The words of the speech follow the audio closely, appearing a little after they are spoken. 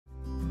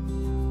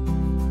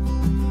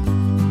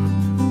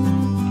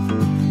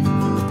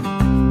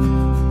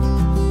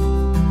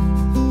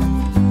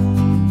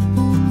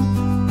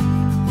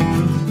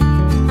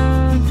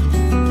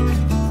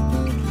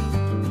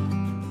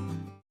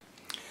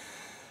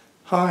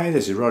Hi,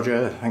 this is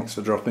Roger. Thanks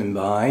for dropping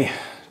by.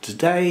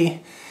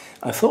 Today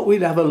I thought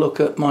we'd have a look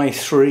at my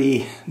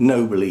three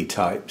nobile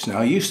types. Now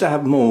I used to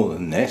have more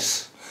than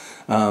this,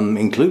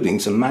 including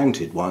some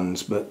mounted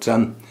ones, but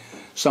well,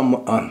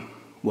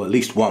 at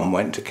least one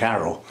went to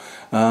Carol.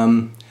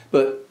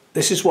 But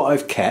this is what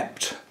I've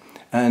kept,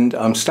 and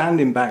I'm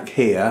standing back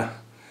here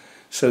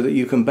so that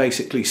you can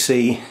basically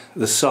see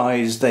the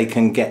size they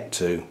can get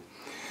to.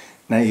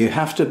 Now you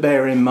have to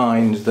bear in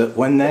mind that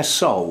when they're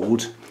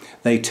sold,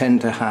 they tend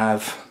to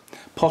have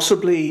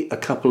possibly a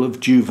couple of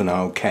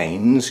juvenile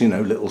canes, you know,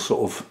 little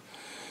sort of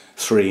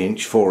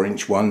 3-inch,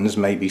 4-inch ones,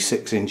 maybe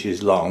 6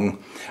 inches long,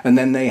 and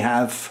then they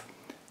have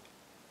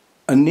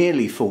a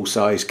nearly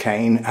full-size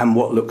cane and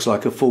what looks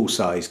like a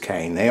full-size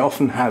cane. They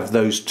often have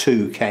those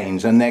two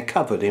canes and they're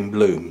covered in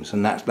blooms,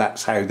 and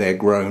that's how they're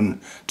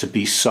grown to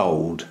be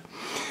sold.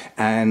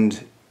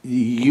 And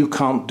you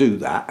can't do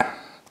that.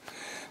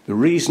 The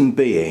reason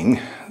being,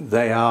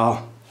 they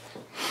are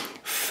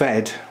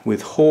fed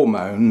with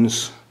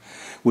hormones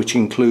which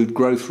include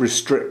growth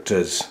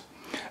restrictors,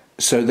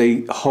 so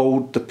they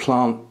hold the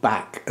plant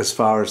back as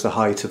far as the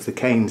height of the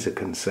canes are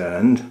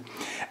concerned,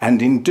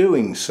 and in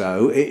doing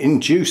so it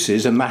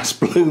induces a mass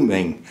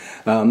blooming.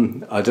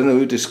 I don't know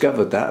who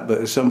discovered that,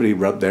 but somebody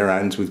rubbed their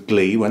hands with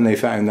glee when they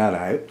found that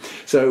out.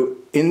 So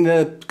in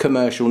the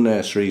commercial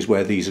nurseries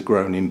where these are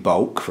grown in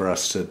bulk for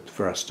us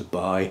to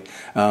buy,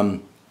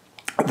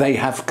 they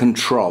have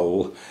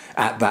control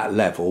at that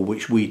level,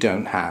 which we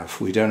don't have.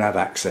 We don't have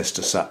access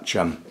to such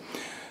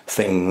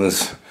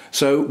things.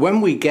 So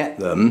when we get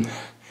them,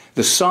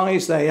 the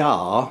size they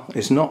are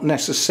is not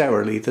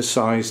necessarily the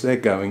size they're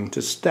going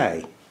to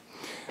stay.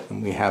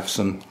 And we have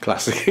some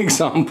classic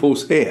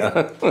examples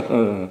here.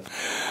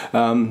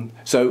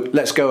 So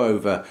let's go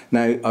over.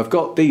 Now I've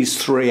got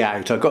these three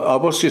out. I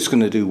was just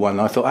going to do one.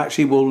 I thought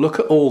actually we'll look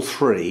at all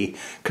three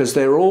because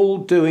they're all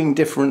doing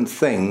different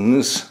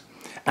things.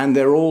 And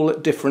they're all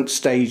at different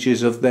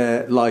stages of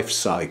their life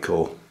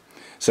cycle.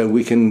 So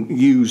we can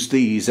use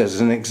these as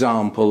an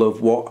example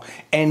of what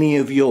any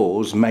of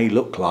yours may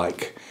look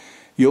like.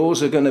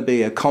 Yours are going to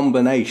be a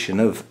combination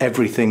of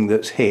everything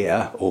that's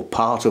here, or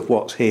part of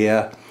what's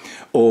here,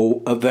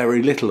 or a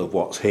very little of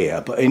what's here.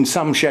 But in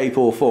some shape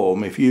or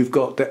form, if you've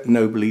got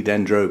nobile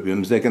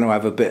dendrobiums, they're going to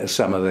have a bit of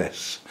some of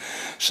this.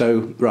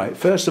 So, right,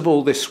 first of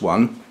all, this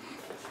one.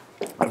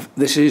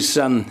 This is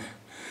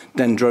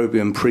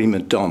Dendrobium prima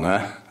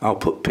donna. I'll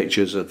put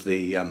pictures of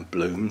the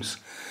blooms.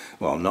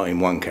 Well, not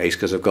in one case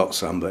because I've got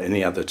some, but in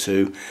the other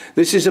two.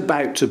 This is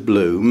about to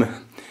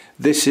bloom.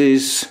 This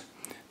is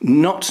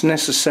not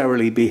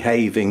necessarily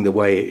behaving the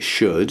way it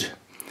should.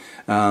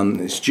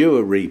 It's due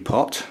a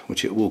repot,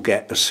 which it will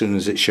get as soon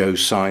as it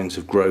shows signs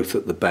of growth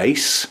at the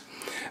base,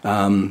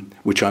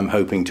 which I'm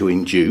hoping to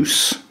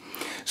induce.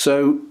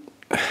 So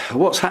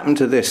what's happened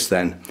to this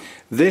then?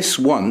 This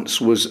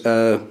once was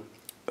a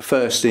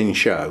first in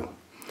show.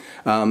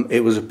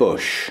 It was a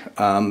bush.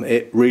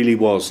 It really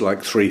was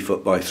like 3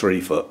 foot by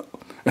 3 foot,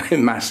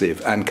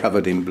 massive and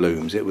covered in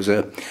blooms. It was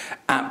an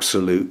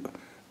absolute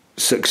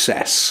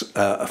success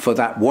for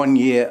that 1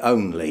 year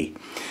only.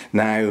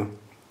 Now,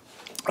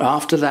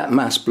 after that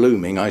mass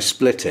blooming, I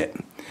split it,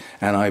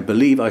 and I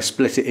believe I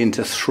split it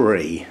into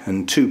 3,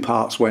 and 2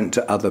 parts went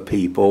to other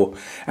people,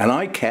 and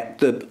I kept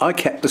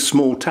the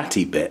small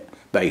tatty bit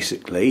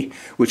basically,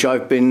 which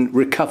I've been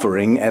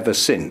recovering ever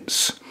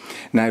since.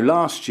 Now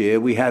last year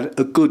we had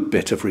a good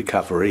bit of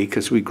recovery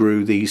because we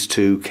grew these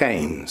 2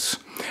 canes.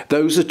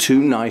 Those are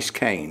 2 nice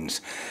canes.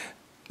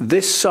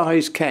 This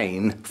size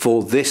cane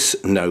for this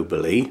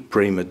nobile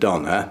prima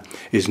donna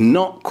is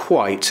not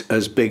quite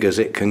as big as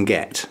it can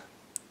get.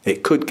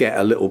 It could get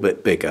a little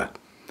bit bigger.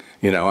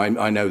 You know,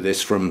 I know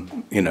this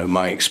from, you know,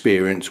 my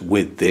experience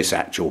with this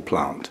actual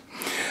plant.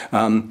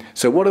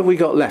 So what have we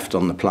got left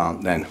on the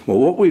plant then? Well,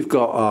 what we've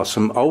got are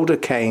some older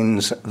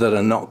canes that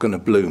are not going to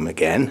bloom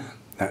again.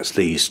 That's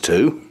these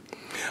 2.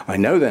 I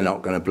know they're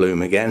not going to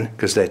bloom again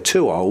because they're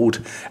too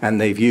old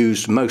and they've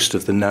used most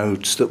of the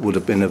nodes that would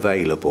have been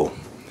available.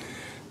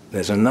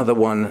 There's another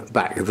one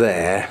back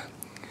there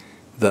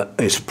that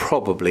is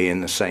probably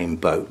in the same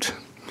boat,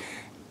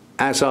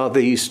 as are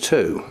these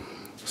 2.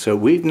 So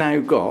we've now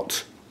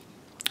got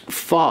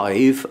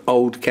 5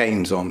 old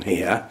canes on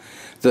here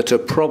that are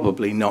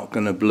probably not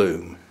going to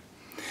bloom.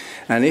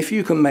 And if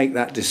you can make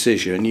that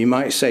decision, you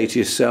might say to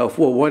yourself,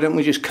 well, why don't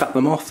we just cut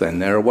them off then?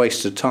 They're a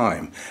waste of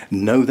time.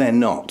 No, they're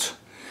not.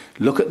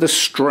 Look at the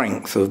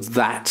strength of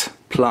that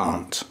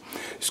plant.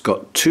 It's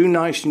got 2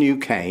 nice new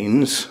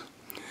canes,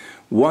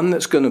 one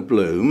that's going to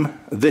bloom.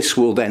 This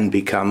will then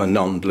become a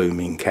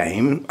non-blooming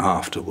cane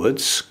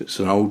afterwards. It's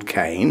an old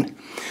cane.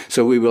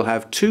 So we will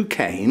have 2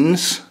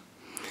 canes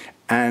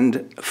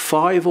and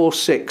 5 or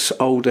 6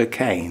 older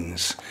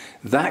canes.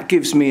 That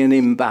gives me an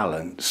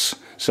imbalance.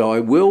 So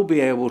I will be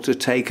able to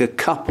take a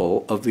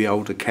couple of the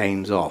older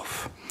canes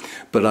off,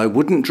 but I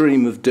wouldn't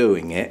dream of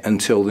doing it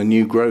until the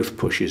new growth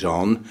pushes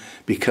on,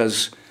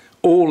 because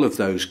all of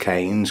those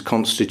canes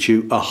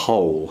constitute a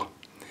whole.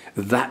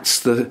 That's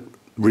the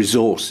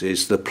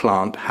resources the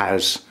plant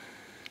has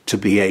to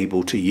be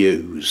able to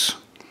use.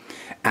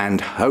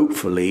 and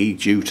hopefully,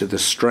 due to the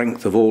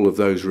strength of all of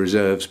those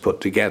reserves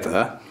put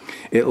together,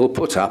 it'll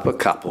put up a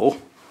couple.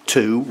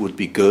 2 would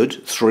be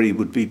good, 3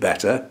 would be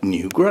better,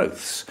 new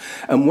growths.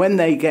 And when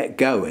they get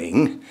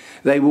going,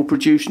 they will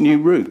produce new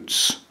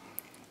roots,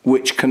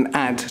 which can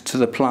add to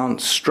the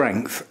plant's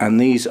strength, and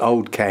these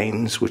old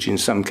canes, which in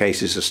some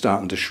cases are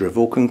starting to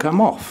shrivel, can come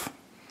off.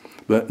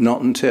 But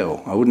not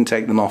until. I wouldn't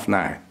take them off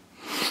now.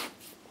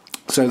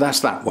 So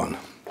that's that one.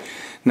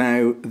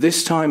 Now,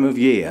 this time of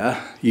year,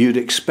 you'd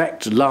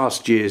expect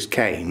last year's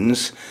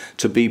canes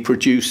to be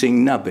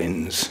producing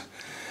nubbins.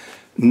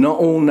 Not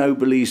all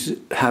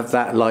noblies have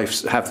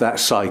that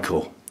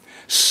cycle.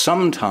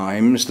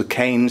 Sometimes the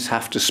canes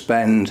have to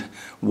spend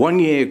 1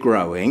 year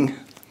growing,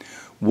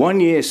 1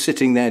 year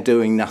sitting there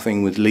doing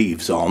nothing with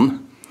leaves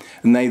on,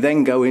 and they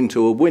then go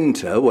into a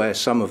winter where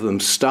some of them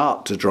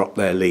start to drop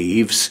their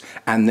leaves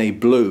and they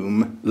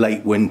bloom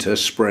late winter,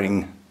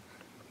 spring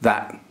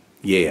that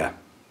year.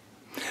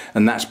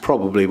 And that's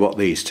probably what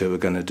these two are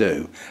going to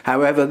do.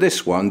 However,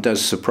 this one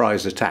does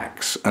surprise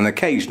attacks, and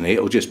occasionally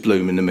it'll just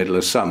bloom in the middle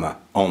of summer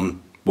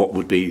on what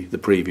would be the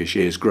previous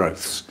year's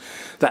growths.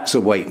 That's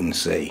a wait and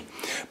see.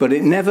 But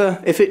it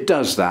never, if it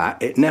does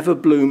that, it never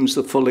blooms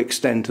the full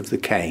extent of the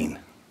cane.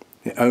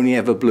 It only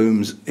ever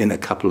blooms in a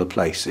couple of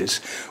places,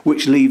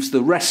 which leaves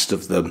the rest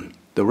of them,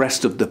 the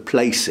rest of the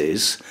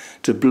places,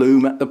 to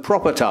bloom at the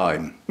proper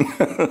time.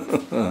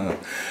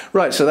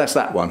 Right, so that's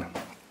that one.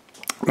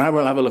 Now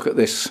we'll have a look at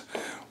this,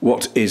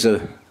 what is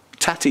a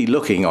tatty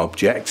looking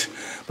object,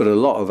 but a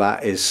lot of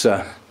that is,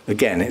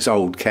 again, it's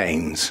old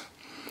canes.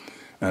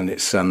 And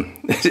it's that's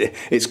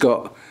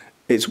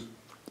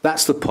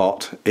the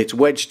pot. It's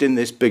wedged in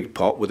this big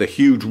pot with a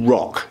huge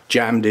rock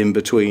jammed in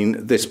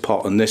between this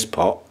pot and this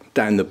pot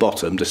down the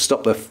bottom to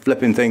stop the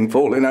flipping thing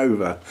falling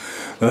over.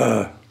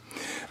 I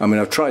mean,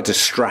 I've tried to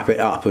strap it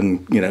up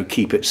and, you know,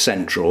 keep it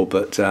central,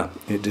 but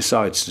it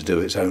decides to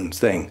do its own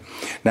thing.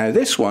 Now,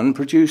 this one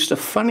produced a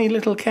funny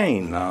little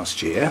cane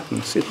last year.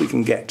 Let's see if we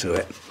can get to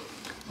it.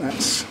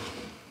 That's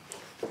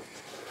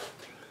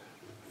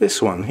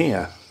this one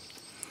here.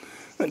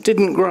 It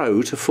didn't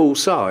grow to full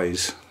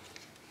size.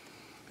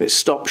 It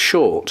stopped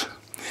short.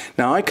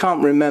 Now, I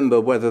can't remember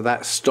whether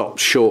that stopped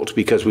short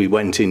because we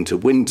went into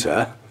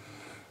winter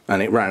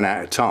and it ran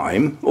out of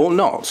time or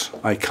not.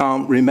 I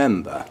can't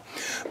remember.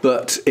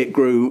 But it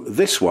grew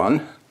this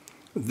one,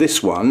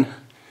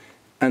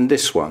 and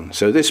this one.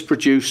 So this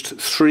produced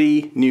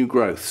 3 new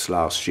growths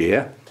last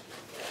year.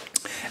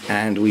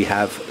 And we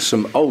have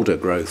some older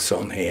growths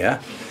on here.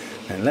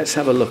 And let's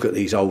have a look at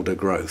these older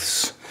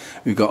growths.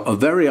 We've got a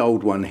very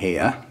old one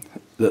here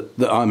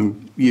that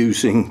I'm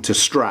using to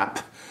strap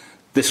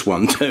this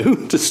one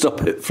to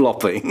stop it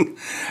flopping,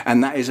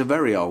 and that is a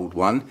very old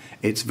one.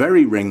 It's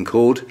very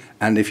wrinkled,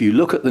 and if you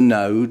look at the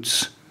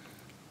nodes,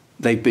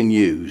 they've been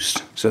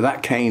used. So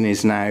that cane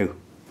is now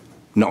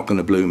not going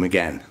to bloom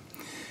again.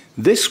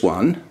 This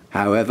one,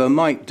 however,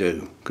 might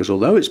do, because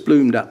although it's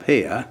bloomed up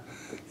here,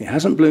 it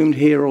hasn't bloomed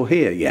here or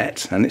here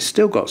yet, and it's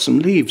still got some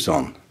leaves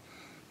on.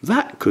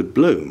 That could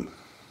bloom.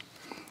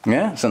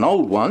 Yeah, it's an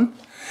old one.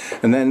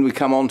 And then we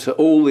come on to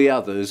all the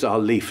others are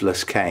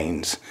leafless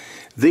canes.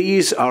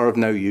 These are of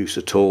no use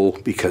at all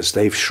because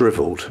they've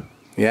shriveled.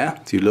 Yeah,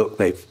 if you look,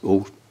 they've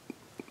all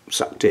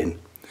sucked in.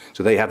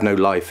 So they have no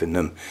life in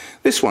them.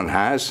 This one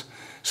has,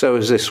 so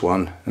has this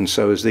one, and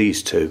so has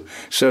these two.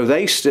 So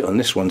they still, and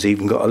this one's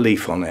even got a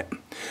leaf on it.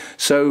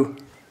 So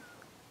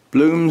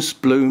blooms,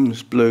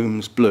 blooms,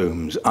 blooms,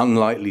 blooms,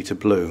 unlikely to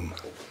bloom.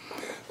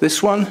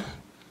 This one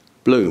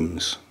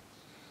blooms.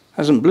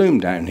 Hasn't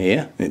bloomed down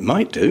here. It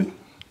might do.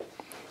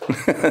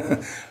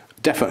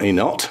 Definitely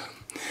not.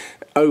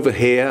 Over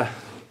here,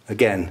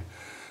 again,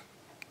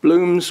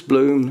 blooms,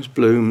 blooms,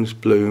 blooms,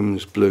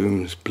 blooms,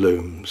 blooms,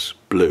 blooms,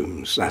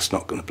 blooms. That's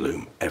not going to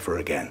bloom ever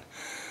again.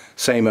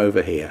 Same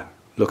over here.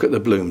 Look at the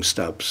bloom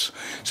stubs.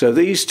 So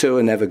these two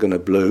are never going to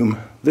bloom.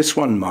 This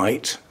one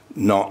might,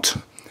 not,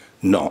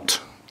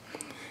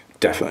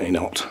 definitely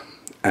not,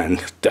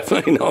 and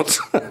definitely not.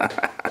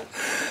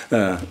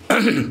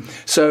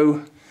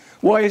 So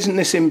why isn't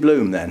this in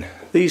bloom then?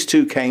 These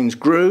two canes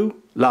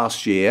grew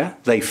last year.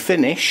 They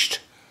finished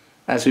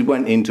as we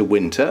went into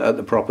winter at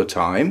the proper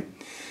time.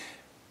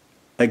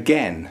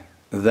 Again,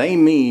 they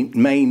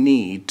may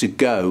need to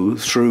go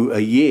through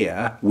a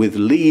year with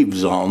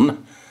leaves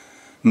on,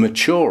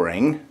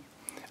 maturing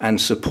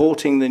and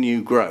supporting the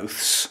new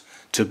growths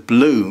to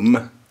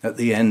bloom at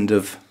the end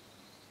of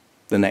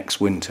the next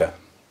winter.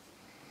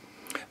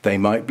 They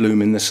might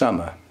bloom in the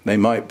summer. They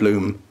might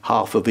bloom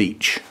half of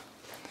each.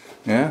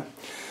 Yeah?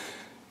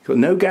 Got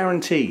no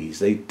guarantees.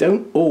 They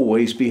don't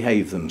always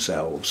behave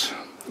themselves.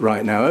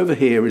 Right, now over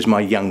here is my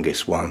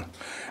youngest one,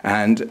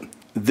 and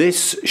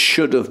this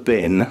should have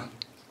been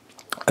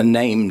a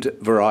named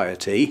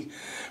variety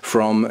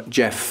from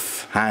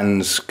Jeff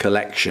Hand's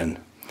collection.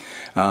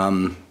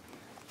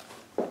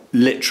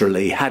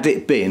 Literally, had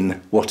it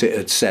been what it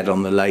had said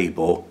on the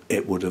label,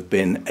 it would have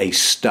been a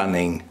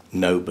stunning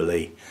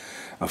nobile.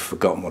 I've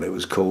forgotten what it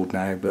was called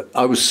now, but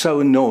I was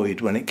so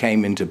annoyed when it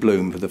came into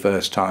bloom for the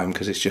first time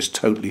because it's just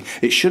totally,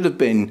 it should have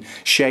been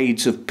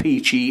shades of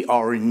peachy,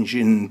 orange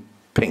and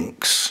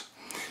pinks.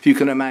 If you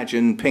can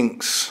imagine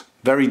pinks,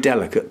 very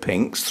delicate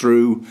pinks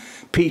through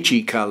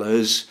peachy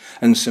colours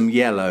and some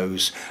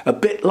yellows, a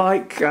bit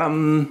like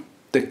the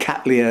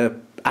Cattleya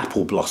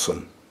apple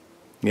blossom,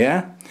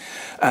 yeah,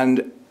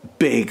 and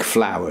big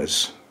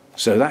flowers.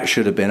 So that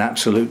should have been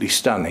absolutely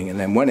stunning, and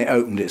then when it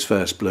opened its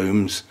first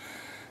blooms,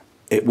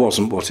 it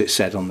wasn't what it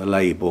said on the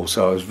label,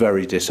 so I was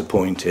very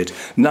disappointed.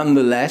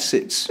 Nonetheless,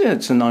 it's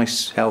a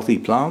nice healthy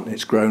plant,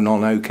 it's grown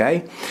on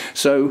okay.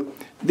 So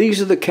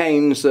these are the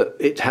canes that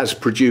it has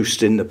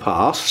produced in the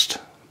past,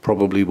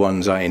 probably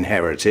ones I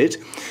inherited.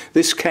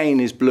 This cane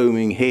is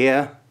blooming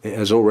here, it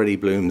has already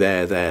bloomed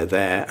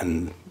there,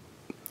 and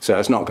so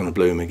it's not going to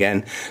bloom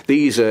again.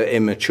 These are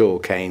immature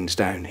canes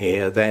down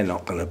here, they're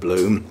not going to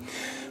bloom.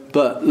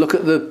 But look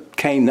at the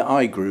cane that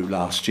I grew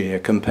last year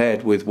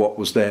compared with what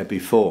was there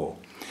before.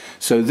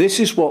 So this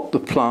is what the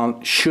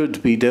plant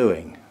should be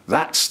doing.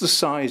 That's the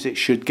size it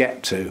should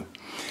get to.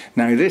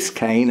 Now this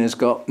cane has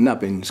got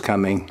nubbins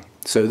coming,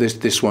 so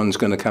this one's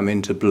going to come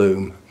into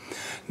bloom.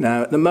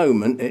 Now at the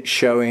moment it's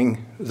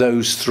showing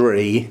those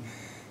three.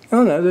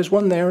 Oh no, there's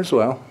one there as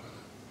well.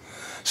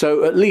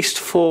 So at least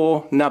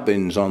 4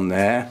 nubbins on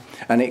there,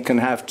 and it can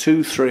have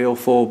 2, 3 or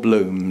 4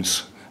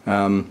 blooms.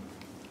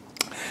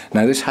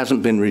 Now this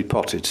hasn't been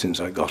repotted since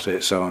I got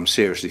it, so I'm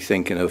seriously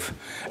thinking of,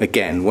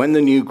 again, when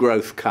the new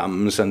growth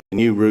comes and the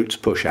new roots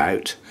push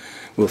out,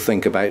 we'll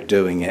think about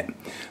doing it.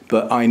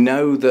 But I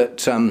know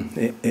that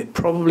it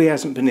probably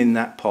hasn't been in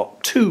that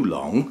pot too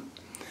long.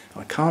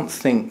 I can't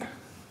think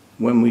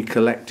when we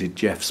collected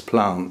Jeff's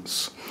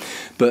plants.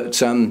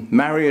 But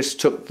Marius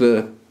took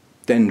the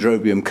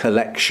Dendrobium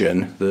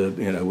collection,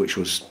 which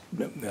was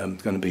going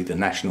to be the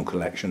national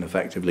collection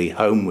effectively,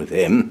 home with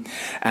him,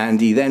 and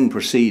he then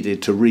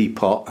proceeded to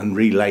repot and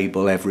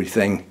relabel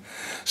everything.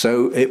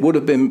 So it would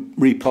have been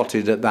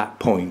repotted at that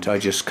point, I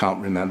just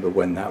can't remember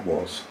when that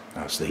was.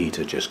 That's the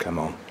heater just come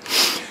on.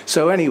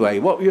 So anyway,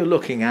 what you're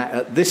looking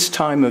at this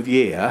time of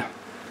year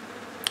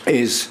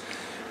is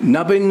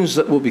nubbins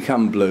that will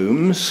become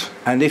blooms,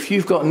 and if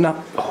you've got let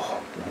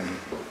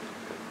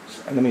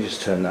me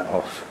just turn that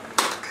off.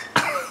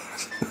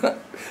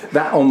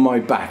 That on my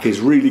back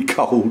is really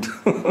cold.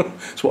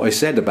 That's what I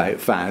said about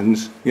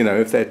fans. You know,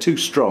 if they're too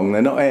strong,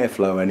 they're not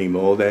airflow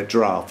anymore, they're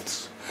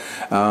drafts.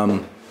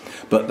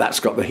 But that's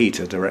got the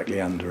heater directly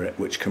under it,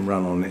 which can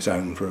run on its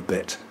own for a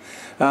bit.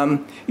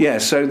 Yeah,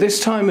 so this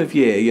time of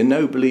year, your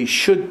nobile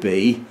should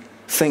be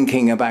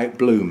thinking about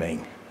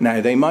blooming.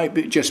 Now, they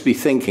might just be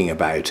thinking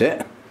about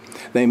it,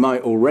 they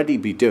might already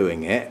be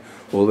doing it,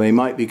 or they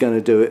might be going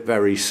to do it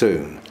very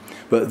soon.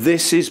 But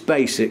this is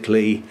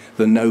basically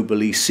the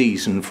nobile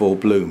season for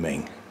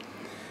blooming.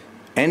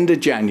 End of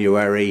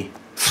January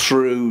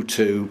through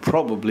to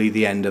probably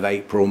the end of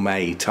April,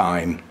 May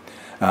time.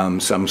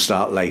 Some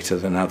start later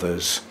than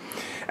others.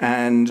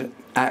 And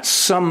at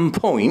some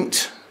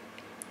point,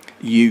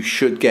 you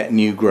should get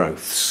new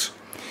growths.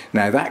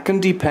 Now that can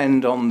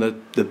depend on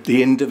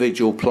the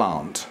individual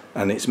plant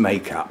and its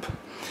makeup.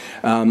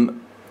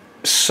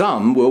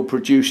 Some will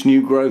produce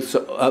new growths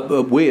at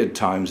weird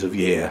times of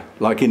year,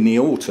 like in the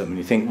autumn.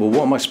 You think, well,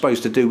 what am I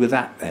supposed to do with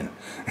that then?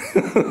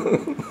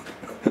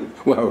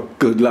 Well,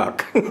 good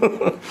luck.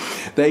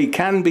 They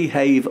can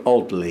behave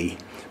oddly,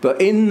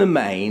 but in the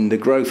main, the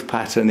growth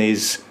pattern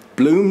is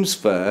blooms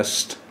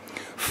first,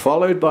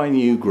 followed by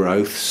new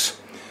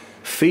growths,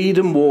 feed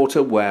and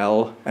water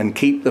well, and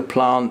keep the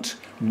plant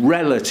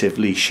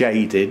relatively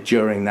shaded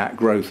during that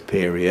growth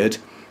period.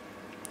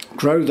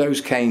 Grow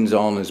those canes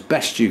on as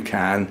best you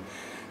can,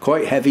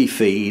 quite heavy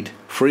feed,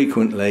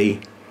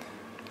 frequently,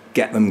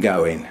 get them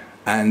going.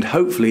 And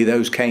hopefully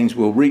those canes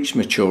will reach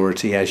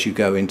maturity as you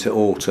go into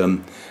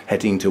autumn,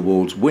 heading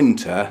towards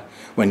winter,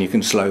 when you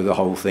can slow the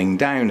whole thing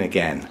down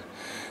again.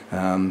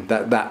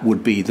 That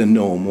would be the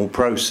normal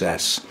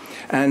process.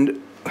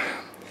 And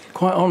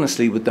quite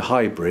honestly, with the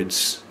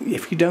hybrids,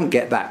 if you don't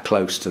get that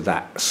close to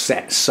that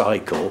set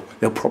cycle,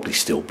 they'll probably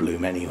still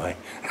bloom anyway.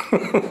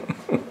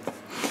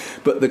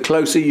 But the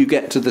closer you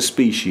get to the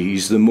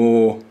species, the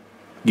more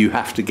you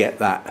have to get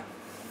that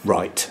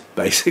right,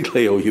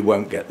 basically, or you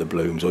won't get the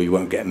blooms, or you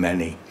won't get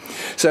many.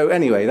 So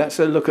anyway, that's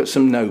a look at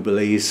some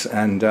nobiles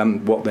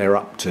and what they're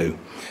up to.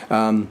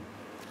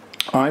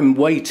 I'm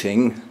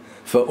waiting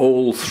for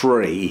all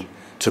 3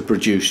 to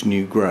produce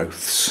new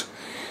growths.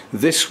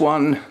 This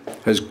one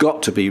has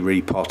got to be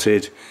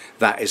repotted.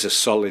 That is a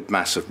solid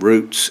mass of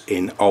roots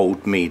in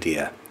old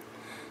media.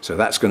 So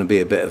that's going to be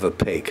a bit of a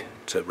pig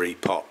to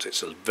repot.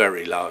 It's a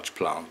very large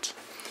plant.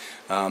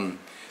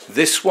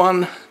 This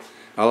one,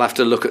 I'll have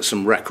to look at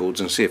some records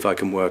and see if I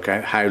can work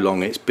out how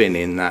long it's been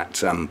in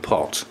that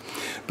pot.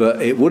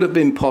 But it would have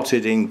been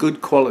potted in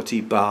good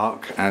quality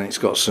bark, and it's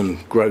got some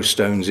growth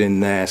stones in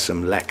there,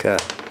 some leca.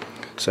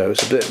 So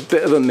it's a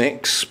bit of a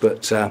mix,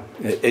 but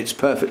it's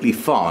perfectly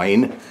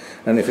fine.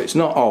 And if it's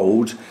not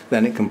old,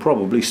 then it can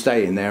probably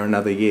stay in there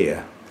another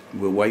year.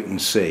 We'll wait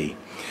and see.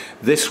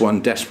 This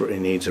one desperately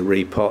needs a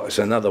repot. It's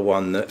another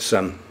one that's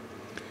got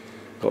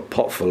a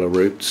pot full of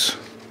roots.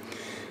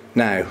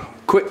 Now,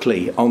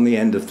 quickly on the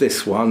end of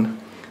this one,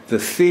 the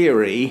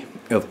theory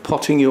of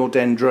potting your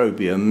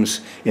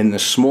Dendrobiums in the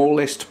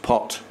smallest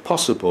pot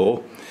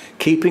possible,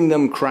 keeping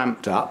them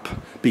cramped up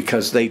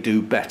because they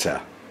do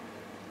better.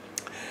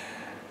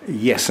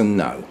 Yes and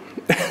no.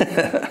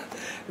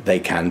 They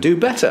can do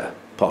better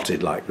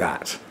potted like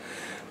that.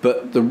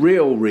 But the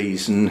real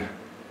reason,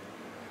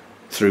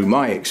 through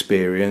my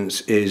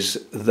experience,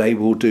 is they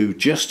will do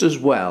just as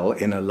well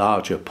in a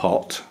larger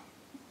pot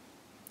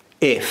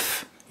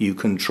if you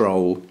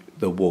control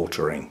the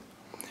watering,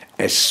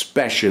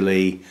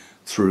 especially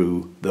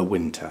through the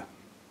winter.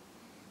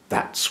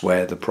 That's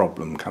where the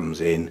problem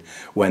comes in.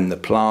 When the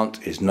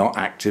plant is not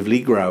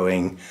actively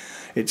growing,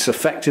 it's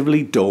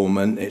effectively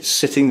dormant, it's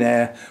sitting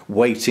there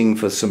waiting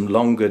for some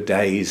longer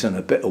days and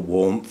a bit of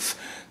warmth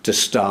to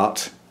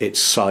start its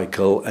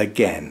cycle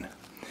again.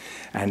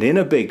 And in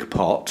a big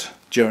pot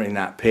during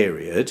that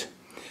period,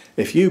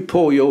 if you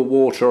pour your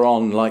water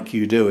on like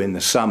you do in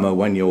the summer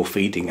when you're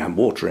feeding and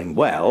watering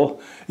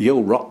well,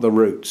 you'll rot the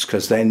roots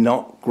because they're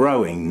not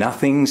growing.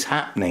 Nothing's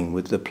happening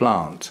with the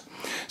plant.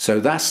 So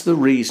that's the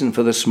reason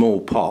for the small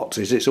pot,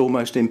 is it's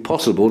almost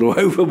impossible to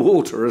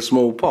overwater a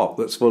small pot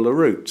that's full of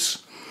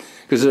roots,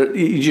 because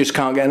you just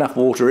can't get enough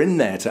water in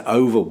there to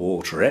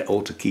overwater it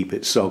or to keep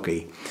it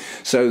soggy.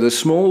 So the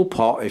small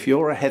pot, if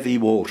you're a heavy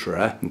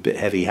waterer, a bit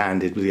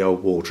heavy-handed with the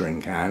old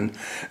watering can,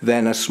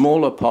 then a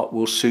smaller pot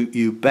will suit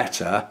you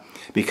better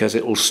because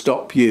it will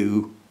stop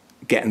you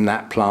getting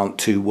that plant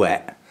too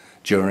wet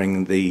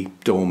during the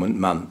dormant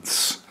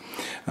months.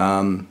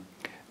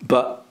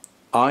 But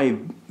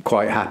I'm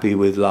quite happy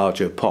with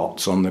larger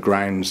pots on the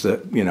grounds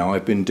that, you know,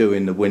 I've been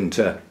doing the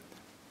winter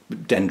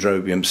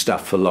Dendrobium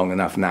stuff for long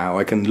enough now.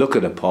 I can look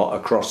at a pot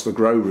across the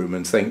grow room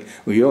and think,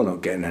 well, you're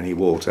not getting any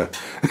water.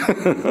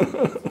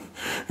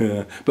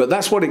 Yeah. But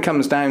that's what it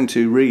comes down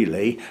to,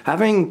 really.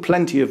 Having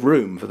plenty of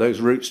room for those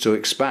roots to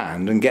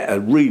expand and get a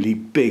really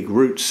big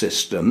root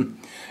system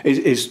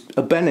is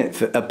a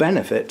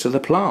benefit to the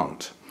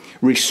plant.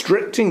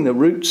 Restricting the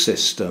root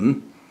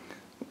system,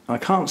 I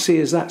can't see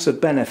as that's a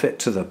benefit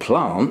to the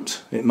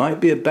plant. It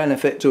might be a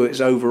benefit to its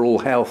overall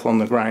health on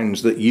the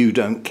grounds that you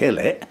don't kill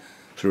it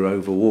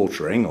through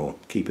overwatering or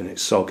keeping it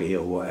soggy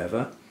or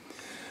whatever.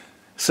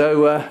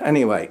 So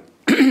anyway,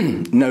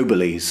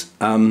 nobiles.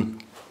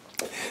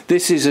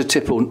 This is a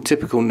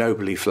typical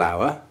nobile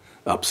flower,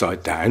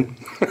 upside down.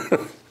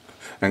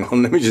 Hang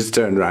on, let me just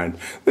turn around.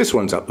 This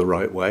one's up the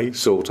right way,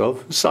 sort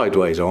of,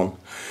 sideways on.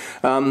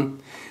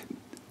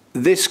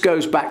 This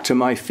goes back to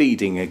my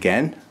feeding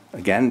again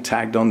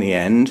tagged on the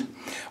end.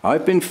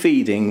 I've been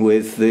feeding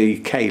with the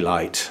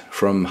K-Lite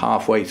from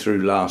halfway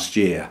through last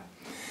year.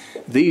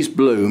 These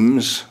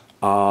blooms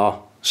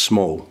are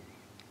small.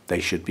 They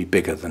should be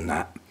bigger than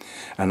that.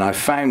 And I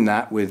found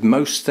that with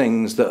most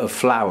things that have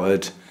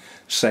flowered,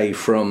 say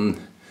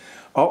from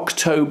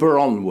October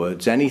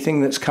onwards,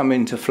 anything that's come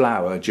into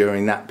flower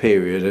during that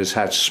period has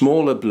had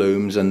smaller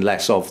blooms and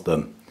less of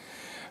them.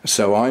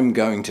 So I'm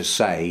going to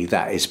say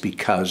that is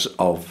because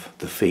of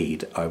the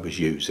feed I was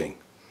using.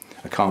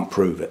 I can't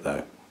prove it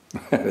though.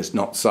 It's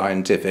not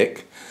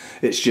scientific.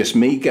 It's just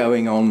me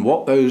going on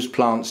what those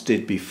plants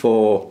did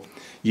before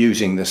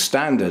using the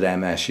standard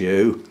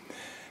MSU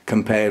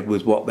compared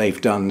with what they've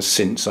done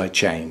since I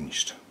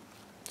changed.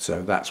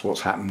 So that's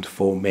what's happened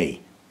for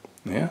me.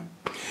 Yeah.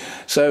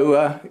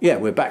 So yeah,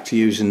 we're back to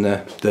using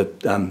the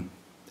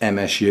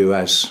MSU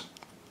as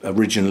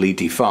originally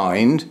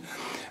defined.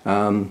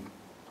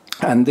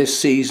 And this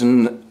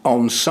season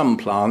on some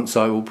plants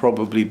I will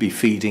probably be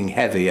feeding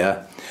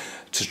heavier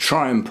to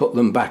try and put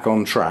them back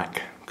on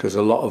track, because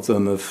a lot of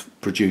them have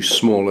produced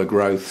smaller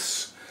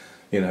growths.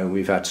 You know,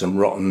 we've had some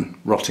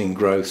rotting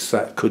growths.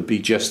 That could be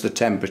just the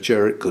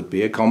temperature, it could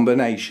be a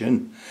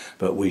combination,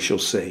 but we shall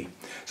see.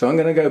 So I'm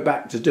going to go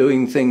back to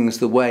doing things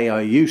the way I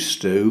used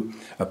to,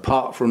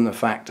 apart from the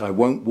fact I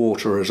won't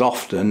water as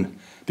often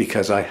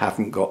because I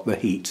haven't got the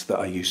heat that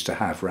I used to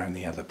have around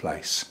the other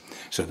place.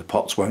 So the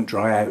pots won't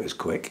dry out as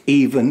quick,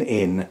 even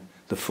in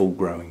the full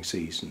growing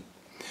season.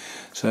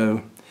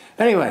 So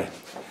anyway,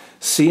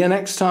 see you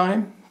next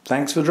time.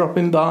 Thanks for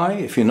dropping by.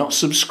 If you're not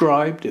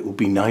subscribed, it would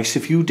be nice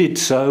if you did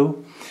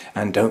so.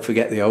 And don't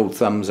forget the old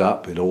thumbs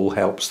up, it all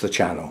helps the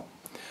channel.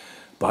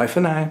 Bye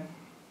for now.